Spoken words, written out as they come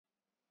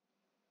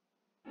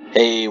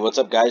Hey, what's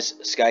up guys?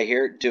 Sky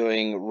here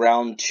doing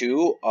round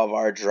 2 of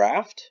our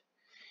draft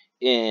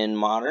in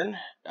Modern.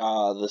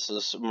 This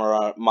is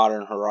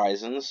Modern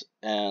Horizons,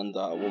 and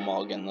we'll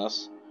mulligan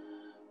this.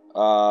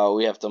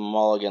 We have to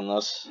mulligan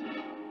this.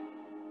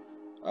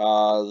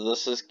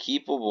 This is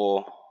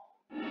keepable.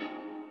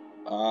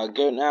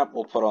 Goat Nap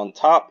we'll put on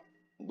top.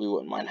 We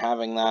wouldn't mind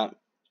having that,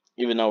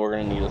 even though we're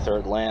going to need a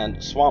third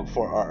land. Swamp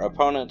for our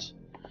opponent.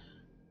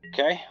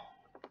 Okay.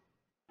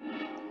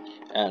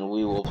 And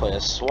we will play a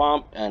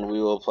Swamp, and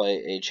we will play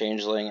a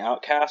Changeling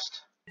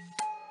Outcast.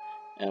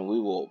 And we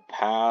will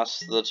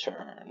pass the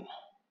turn.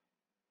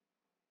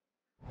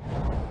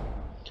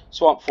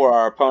 Swamp for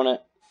our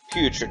opponent,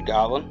 Putrid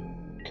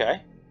Goblin.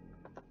 Okay.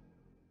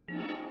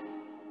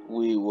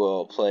 We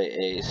will play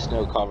a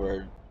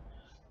snow-covered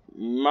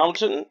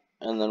mountain,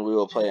 and then we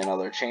will play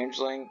another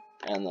Changeling,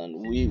 and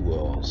then we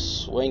will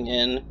swing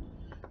in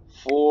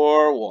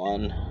for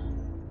 1.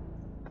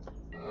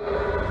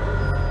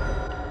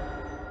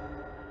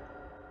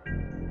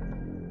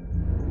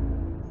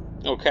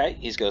 Okay,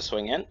 he's going to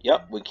swing in.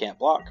 Yep, we can't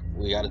block.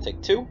 We got to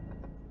take 2.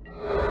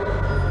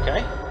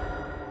 Okay.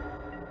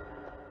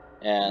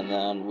 And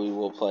then we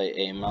will play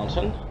a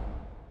mountain.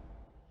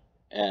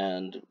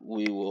 And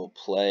we will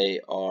play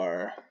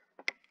our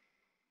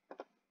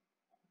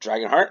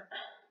Dragonheart.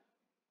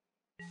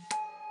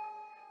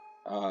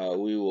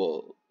 We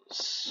will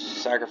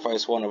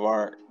sacrifice one of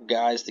our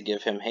guys to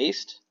give him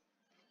haste.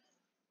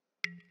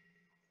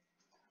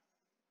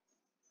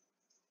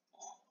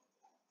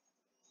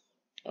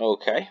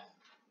 Okay.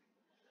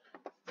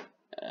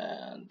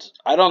 And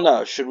I don't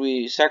know, should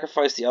we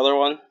sacrifice the other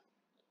one?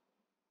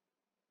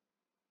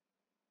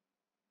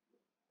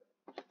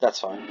 That's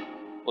fine.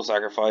 We'll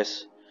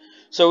sacrifice.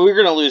 So we're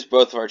going to lose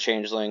both of our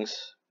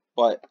changelings,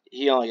 but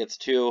he only gets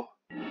 2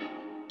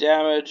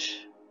 damage.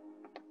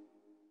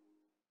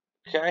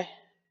 Okay.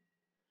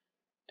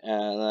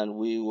 And then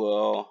we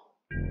will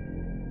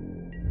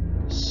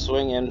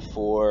swing in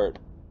for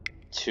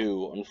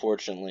 2,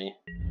 unfortunately.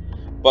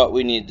 But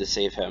we need to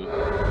save him.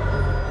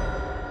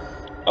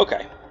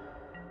 Okay.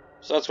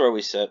 So that's where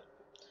we sit.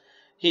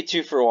 He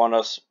 2 for 1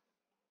 us.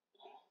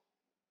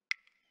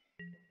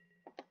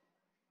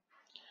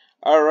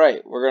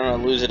 Alright, we're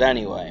going to lose it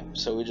anyway.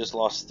 So we just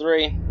lost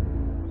 3.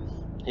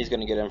 He's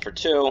going to get in for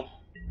 2.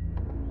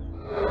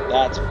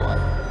 That's what.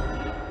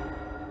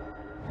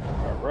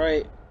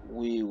 Alright,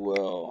 we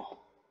will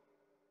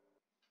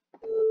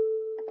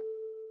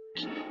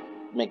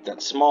make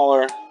that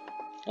smaller,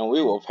 and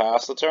we will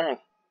pass the turn.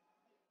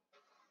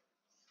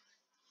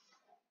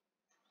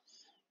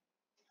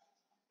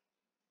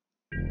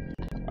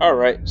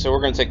 Alright, so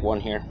we're going to take 1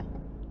 here.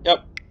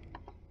 Yep,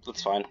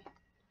 that's fine.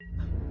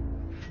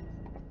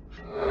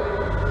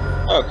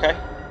 Okay.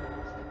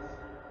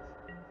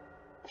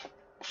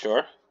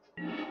 Sure.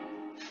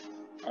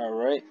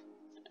 Alright,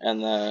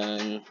 and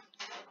then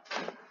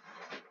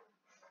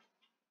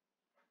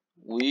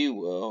we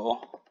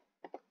will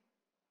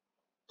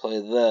play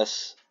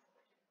this,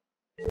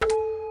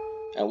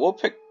 and we'll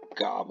pick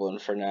Goblin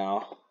for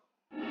now.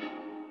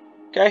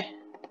 Okay.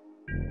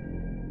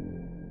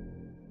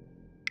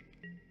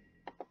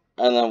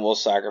 And then we'll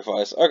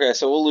sacrifice. Okay,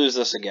 so we'll lose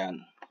this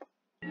again,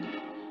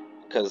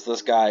 because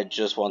this guy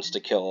just wants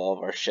to kill all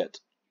of our shit.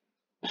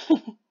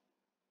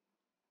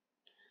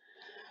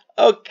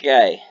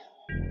 Okay,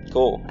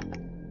 cool.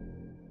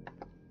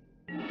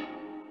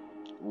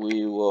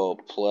 We will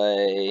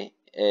play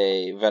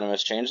a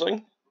Venomous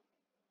Changeling,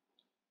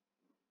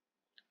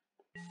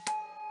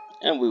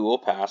 and we will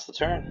pass the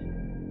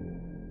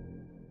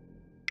turn.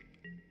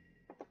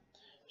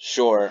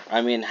 Sure,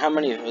 I mean, how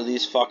many of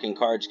these fucking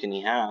cards can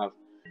he have?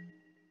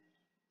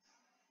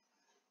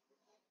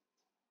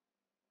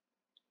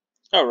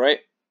 Alright.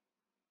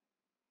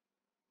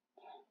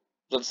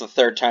 That's the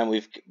 3rd time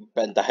we've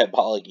been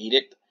Diabolic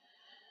Edict.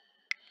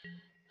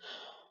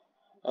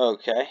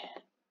 Okay.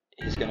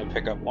 He's gonna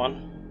pick up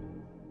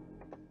 1.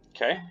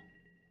 Okay.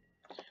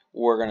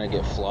 We're gonna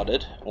get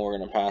flooded. We're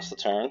gonna pass the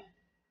turn.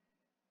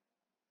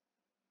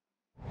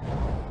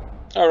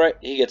 Alright,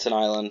 he gets an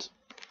island.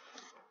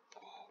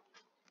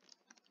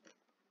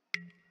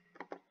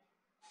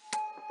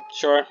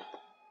 Sure.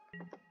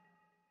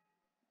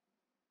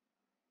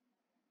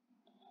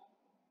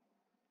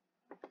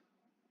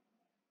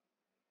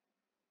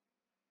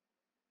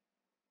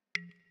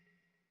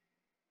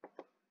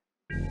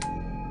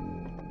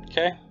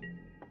 Okay.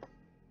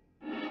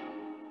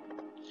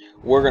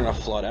 We're gonna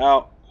flood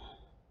out.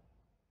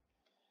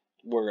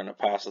 We're gonna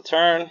pass the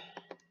turn.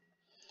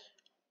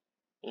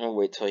 I'm gonna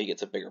wait till he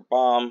gets a bigger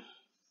bomb.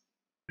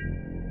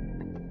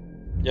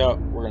 Yep,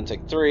 we're gonna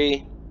take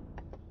 3.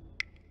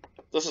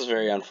 This is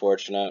very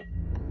unfortunate.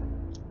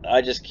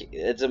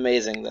 It's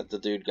amazing that the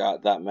dude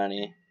got that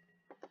many.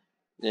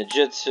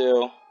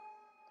 Ninjutsu.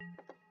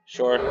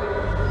 Sure.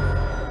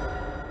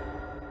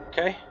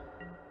 Okay.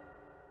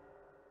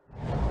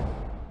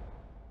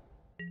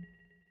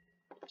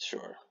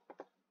 Sure.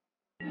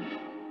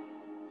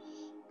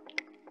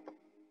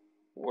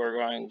 We're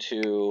going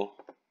to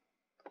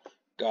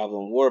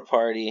Goblin War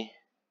Party.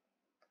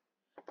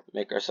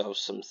 Make ourselves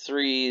some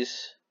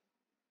 3s.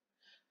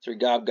 3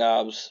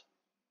 Gob-Gobs.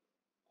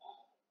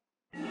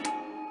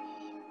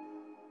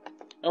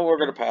 And we're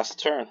going to pass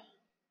the turn.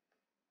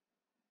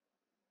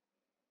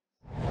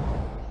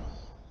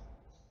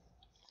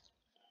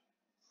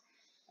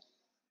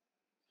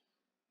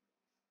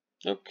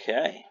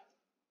 Okay.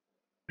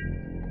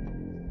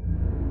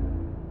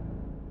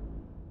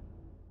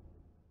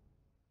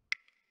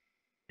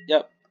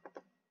 Yep.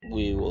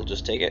 We will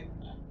just take it.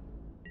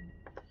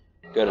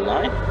 Go to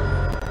 9.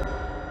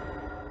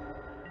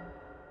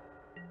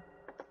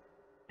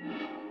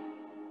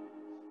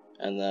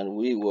 And then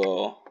we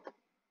will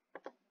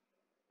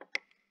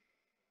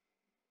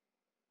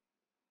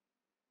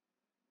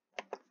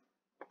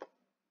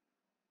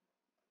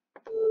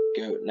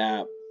go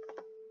nap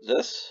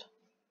this.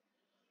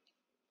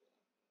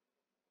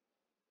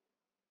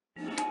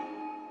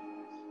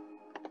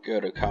 Go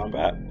to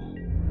combat.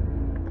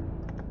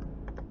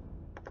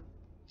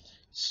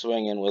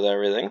 Swing in with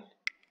everything.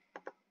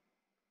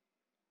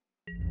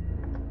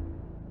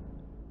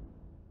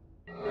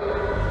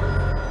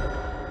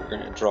 We're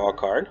going to draw a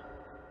card.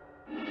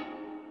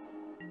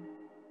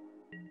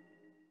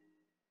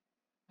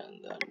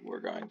 And then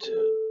we're going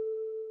to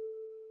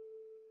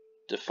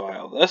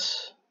defile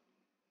this.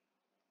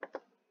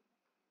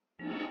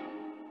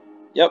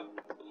 Yep.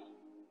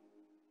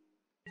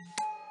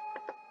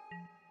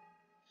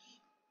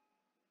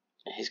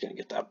 He's going to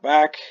get that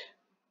back.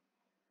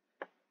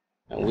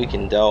 And we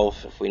can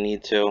delve if we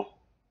need to.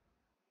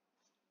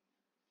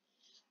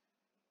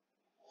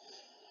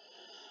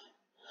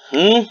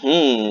 Get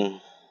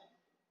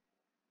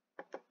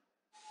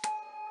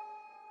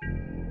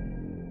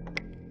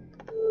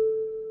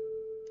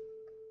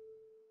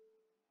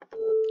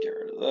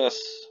rid of this.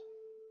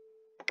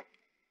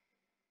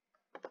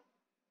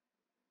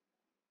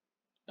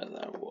 And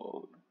then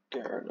we'll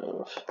get rid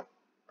of...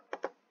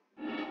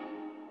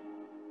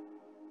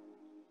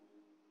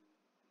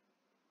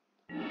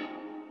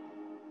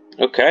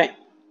 Okay.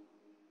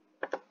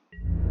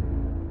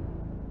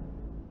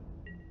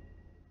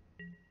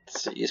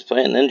 So he's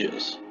playing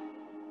ninjas.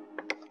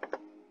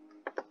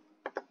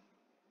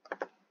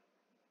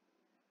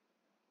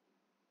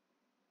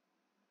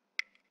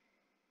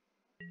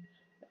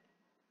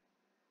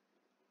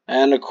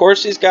 And of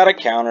course he's got a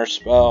counter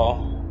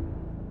spell.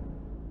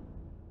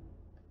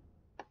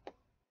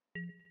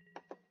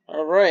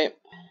 Alright.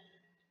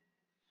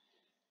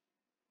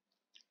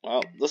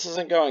 Well, this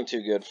isn't going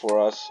too good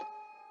for us.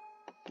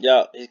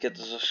 Yeah, he gets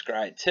to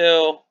scry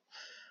too.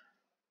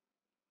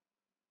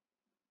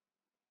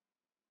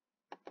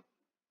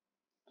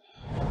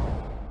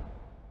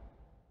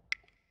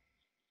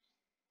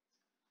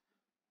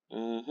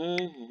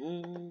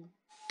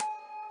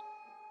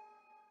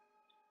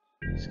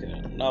 Let's get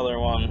another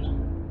one.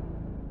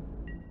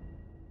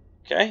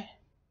 Okay.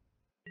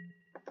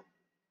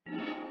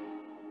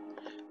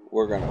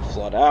 We're gonna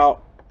flood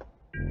out,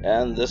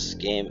 and this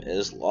game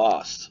is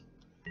lost.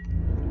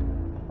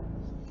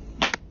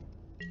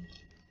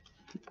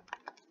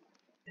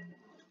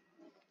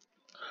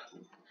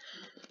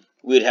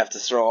 We'd have to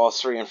throw all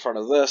 3 in front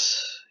of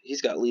this.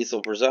 He's got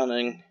lethal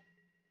presenting.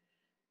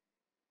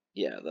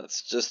 Yeah,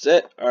 that's just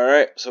it.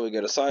 Alright, so we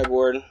go to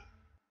sideboard.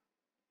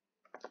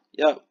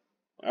 Yep.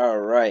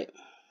 Alright.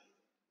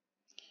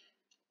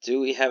 Do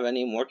we have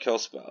any more kill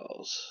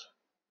spells?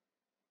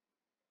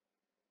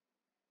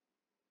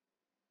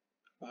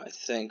 I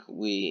think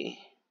we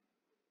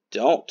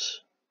don't.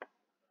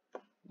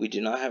 We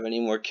do not have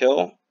any more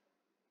kill.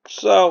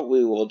 So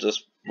we will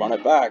just run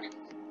it back.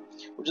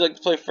 Would you like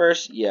to play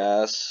first?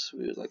 Yes,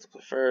 we would like to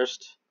play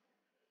first.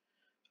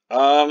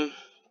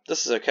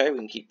 This is okay. We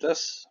can keep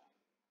this.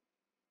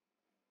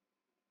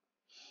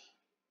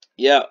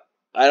 Yeah,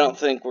 I don't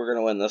think we're going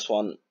to win this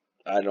one.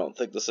 I don't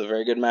think this is a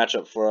very good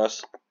matchup for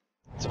us.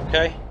 It's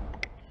okay.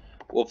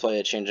 We'll play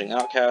a Changing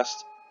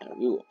Outcast, and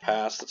we will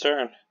pass the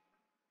turn.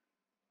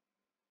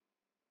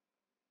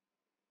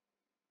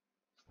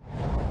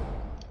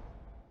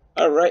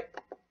 Alright.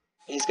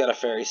 He's got a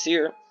Fairy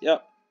Seer.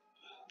 Yep.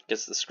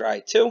 Gets the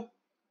Scry too.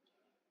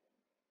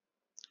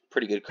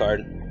 Pretty good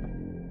card.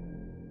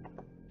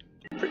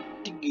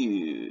 Pretty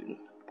good.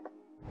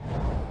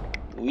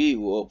 We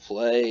will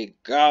play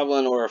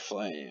Goblin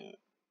Oriflamme.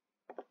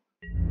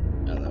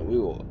 And then we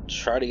will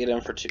try to get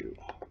in for 2.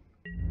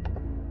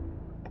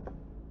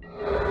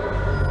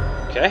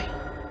 Okay.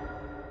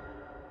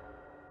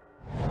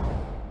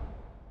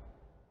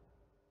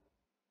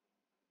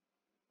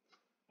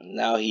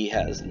 Now he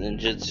has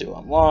Ninjutsu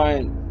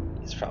online.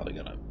 He's probably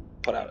gonna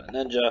put out a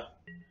ninja.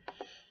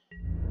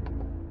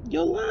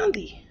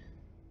 Yolandi.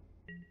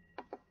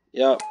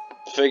 Yep,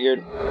 figured.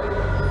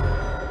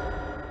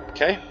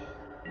 Okay.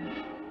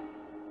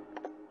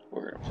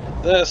 We're gonna play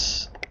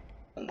this,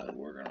 and then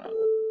we're gonna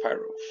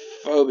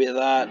Pyrophobia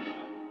that.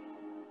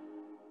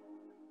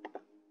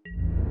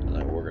 And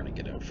then we're gonna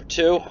get in for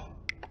 2.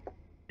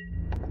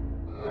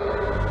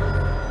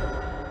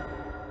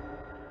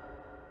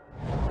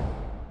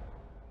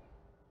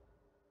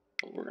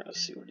 We're gonna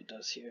see what he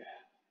does here.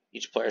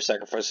 Each player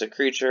sacrifices a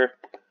creature.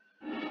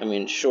 I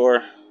mean,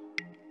 sure.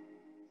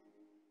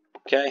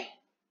 Okay.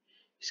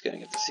 He's going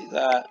to get to see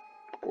that.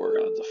 We're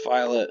going to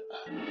defile it.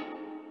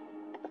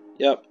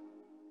 Yep.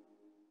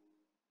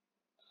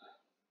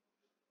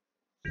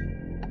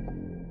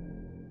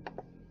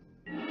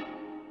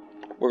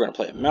 We're going to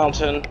play a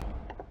mountain.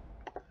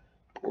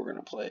 We're going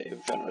to play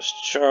Venomous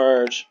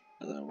Charge.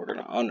 And then we're going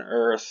to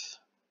unearth.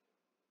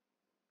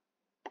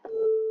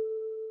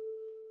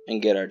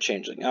 And get our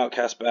Changeling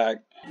Outcast back.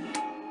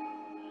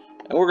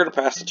 And we're going to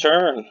pass the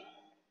turn.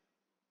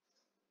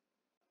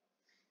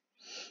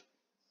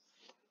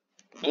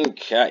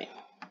 Okay.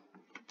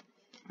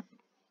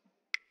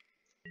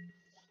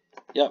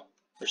 Yep.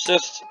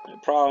 Persist. No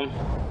problem.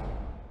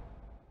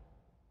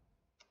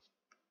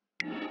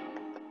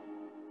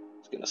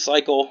 It's going to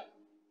cycle.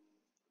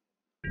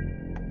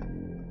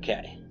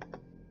 Okay.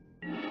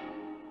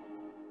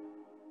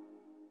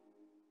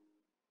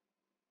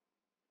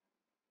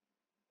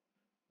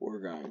 We're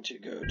going to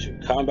go to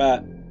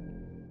combat.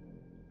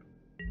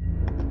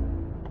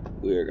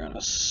 We're going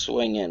to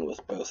swing in with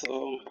both of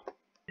them.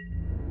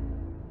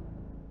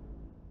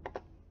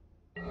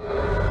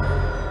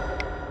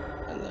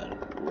 And then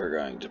we're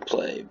going to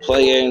play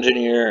Plague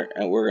Engineer,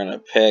 and we're going to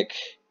pick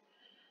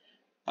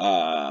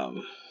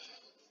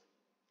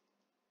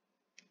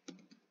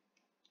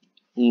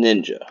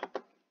Ninja.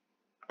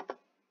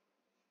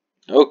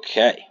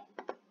 Okay.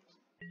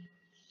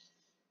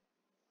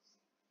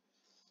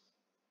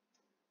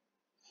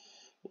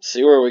 Let's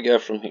see where we go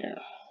from here.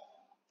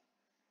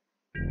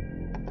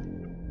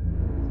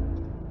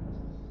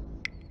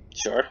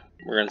 Sure.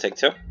 We're going to take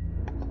 2.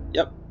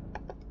 Yep.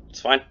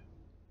 It's fine.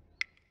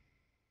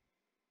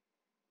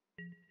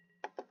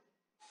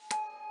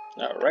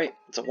 Alright.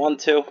 It's a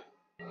 1-2.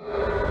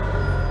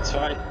 It's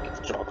fine. Get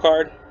to draw a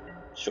card.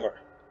 Sure.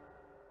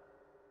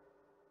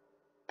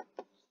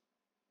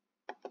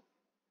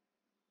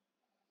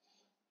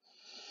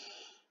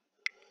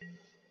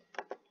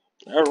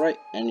 Alright.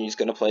 And he's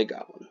going to play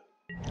Goblin.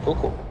 Cool,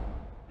 cool.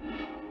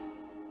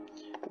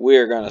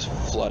 We're going to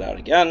flood out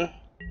again.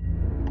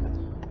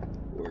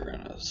 We're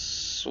going to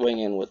swing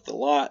in with the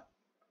lot.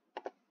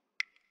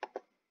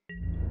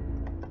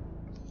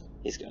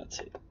 He's going to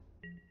take.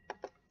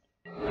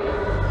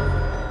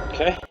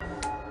 Okay.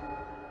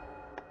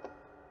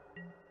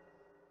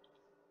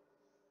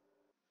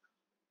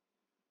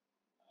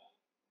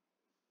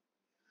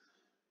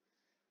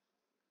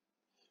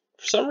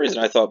 For some reason,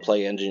 I thought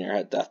Plague Engineer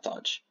had Death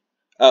Dodge.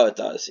 Oh, it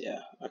does, yeah.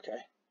 Okay.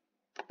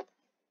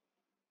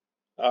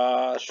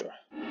 Sure.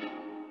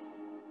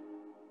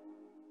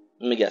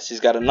 Let me guess. He's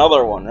got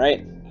another one,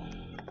 right?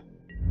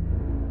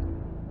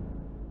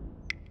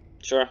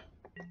 Sure.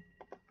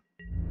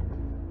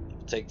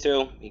 Take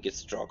 2. He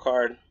gets to draw a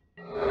card.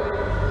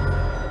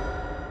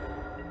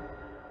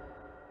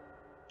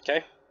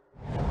 Okay.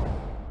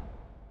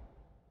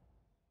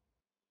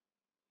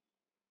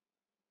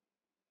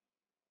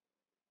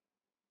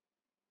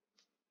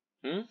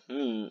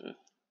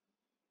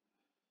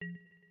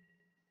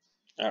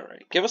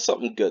 Alright. Give us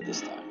something good this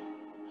time.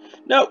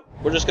 Nope.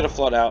 We're just going to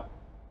flood out.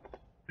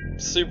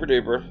 Super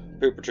duper.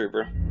 Pooper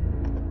trooper.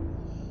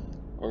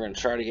 We're going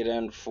to try to get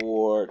in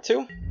for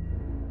 2.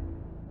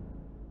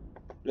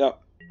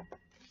 Yep.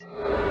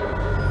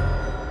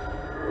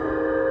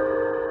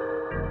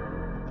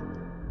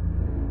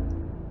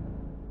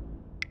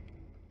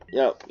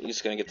 Yep.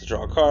 He's going to get to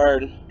draw a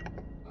card.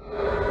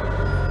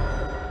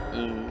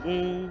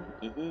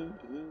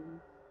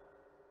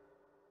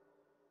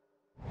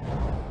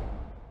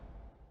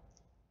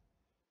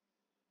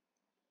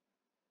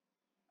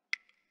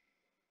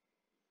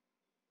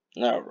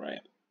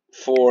 Alright.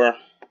 4.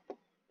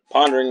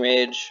 Pondering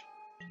Mage.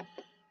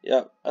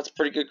 Yep, that's a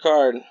pretty good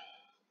card.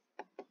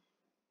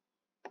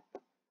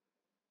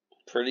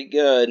 Pretty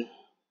good.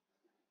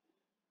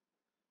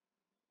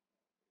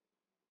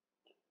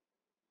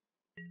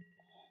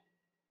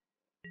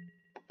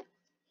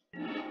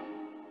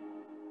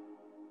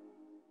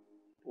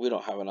 We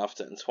don't have enough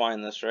to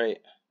entwine this, right?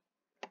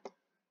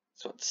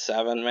 So it's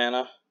 7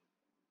 mana?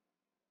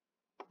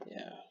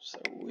 Yeah,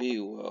 so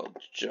we will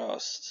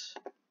just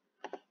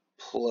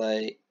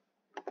play,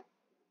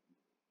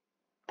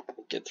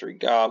 get 3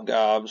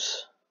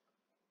 Gobs,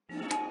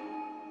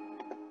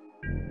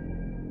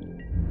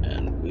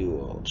 and we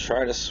will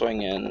try to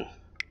swing in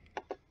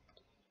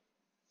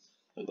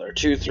with our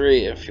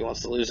 2-3. If he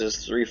wants to lose his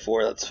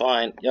 3-4, that's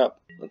fine. Yep,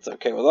 that's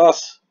okay with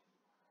us.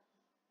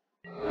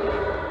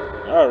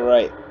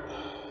 Alright.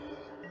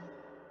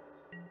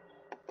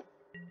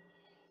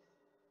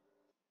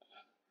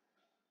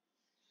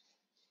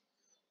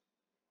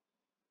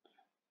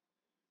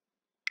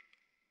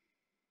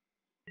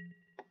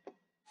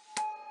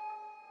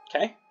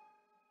 Okay.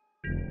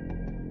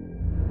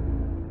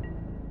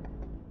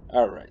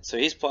 Alright, so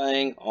he's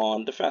playing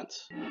on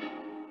defense.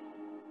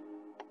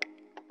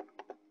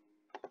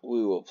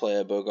 We will play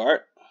a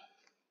Bogart.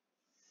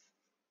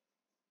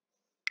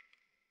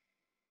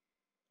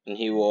 And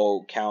he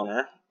will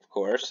counter, of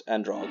course,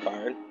 and draw a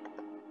card.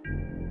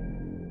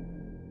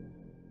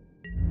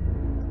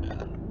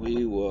 And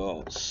we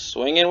will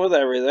swing in with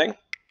everything.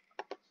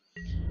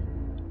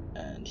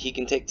 And he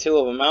can take 2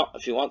 of them out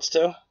if he wants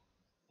to.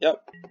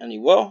 Yep, and he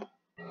will.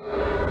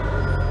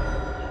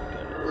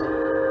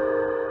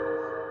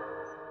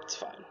 It's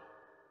fine.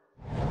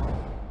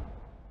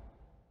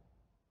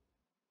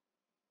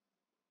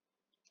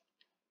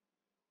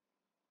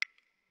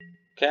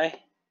 Okay.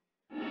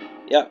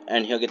 Yep,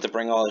 and he'll get to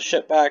bring all his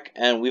shit back,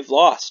 and we've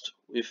lost.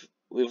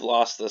 We've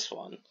lost this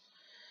one.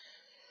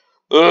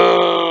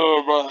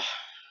 Ugh,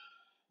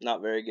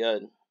 not very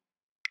good.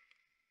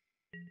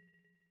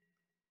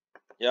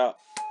 Yep.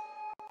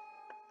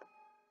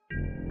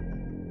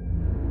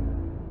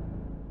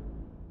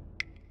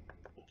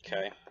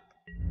 Okay.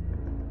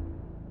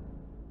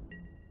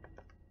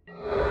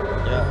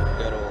 Yep,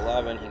 go to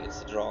 11, he gets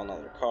to draw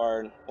another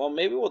card. Well,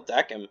 maybe we'll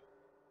deck him.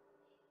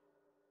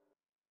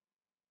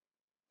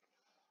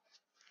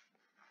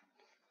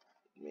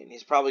 I mean,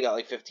 he's probably got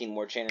like 15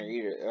 more Chainer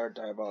Eater or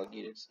Diabolic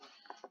Edicts.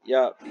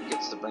 Yep, he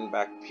gets to bring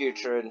back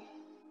Putrid.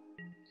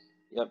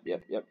 Yep.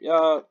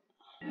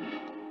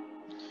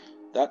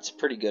 That's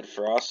pretty good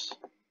for us.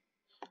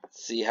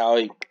 Let's see how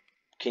he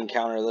can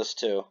counter this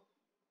too.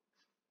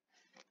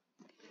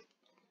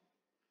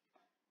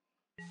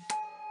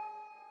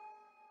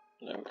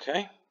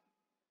 Okay.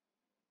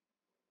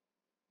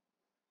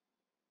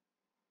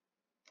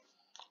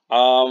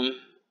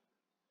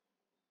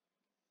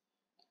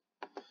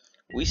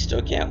 We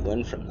still can't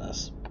win from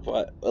this,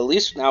 but at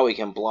least now we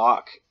can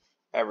block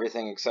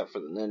everything except for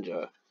the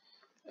ninja.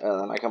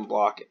 And then I can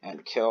block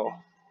and kill.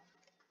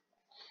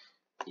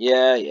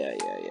 Yeah.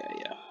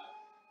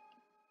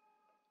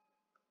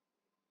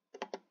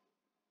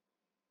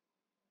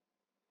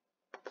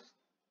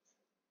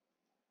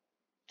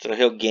 So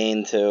he'll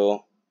gain 2.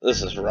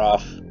 This is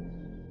rough.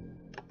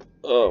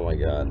 Oh my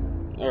god.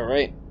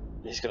 Alright.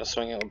 He's gonna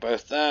swing it with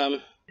both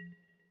them.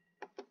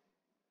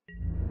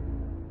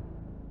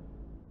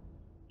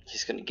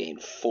 He's gonna gain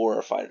 4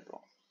 if I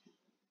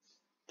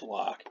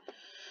block.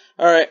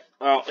 Alright,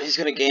 well, he's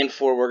gonna gain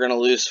 4, we're gonna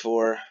lose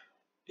 4.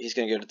 He's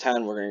gonna go to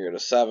 10, we're gonna go to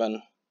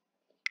 7.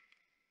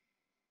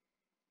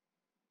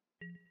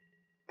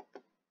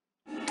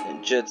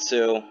 And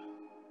Jitsu.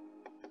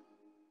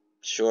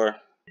 Sure.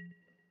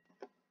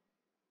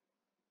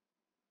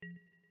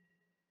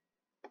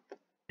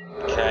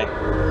 Okay.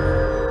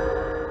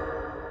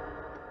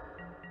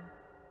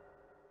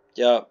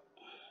 Yup.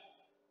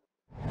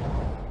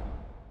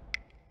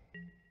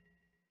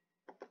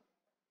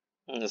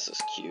 This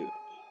is cute.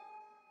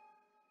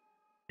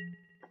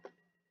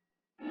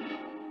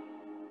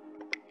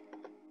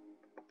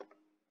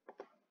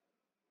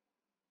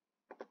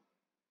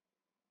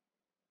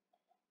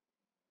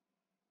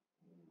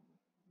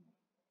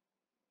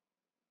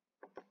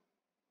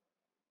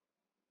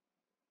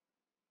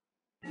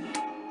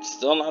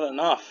 Still not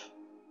enough.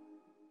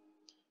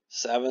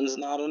 7's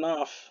not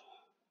enough.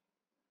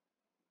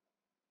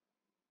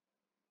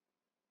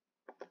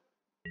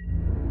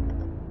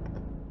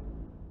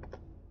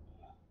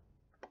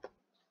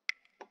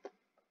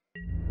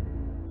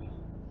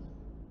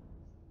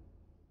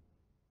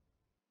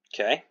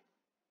 Okay.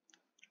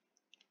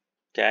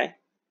 Okay.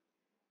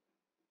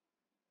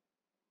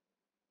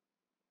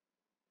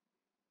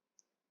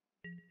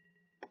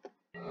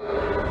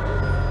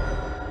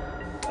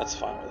 That's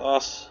fine with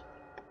us.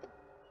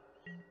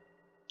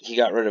 He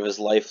got rid of his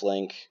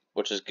lifelink,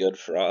 which is good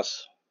for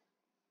us.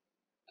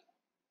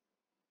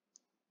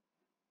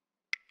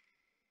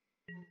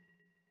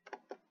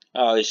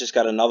 Oh, he's just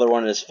got another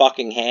one in his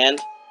fucking hand?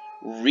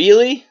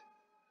 Really?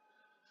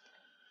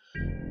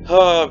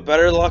 Oh,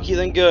 better lucky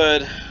than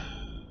good.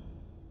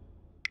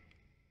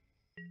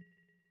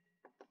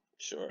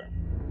 Sure.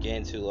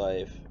 Gain 2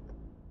 life.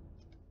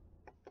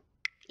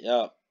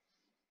 Yep.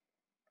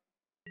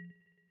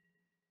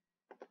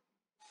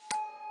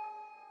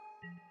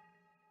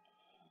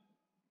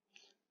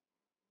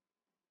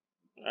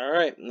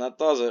 Alright, and that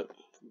does it.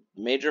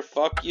 Major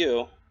fuck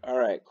you.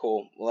 Alright,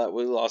 cool. Well,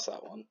 we lost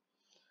that one.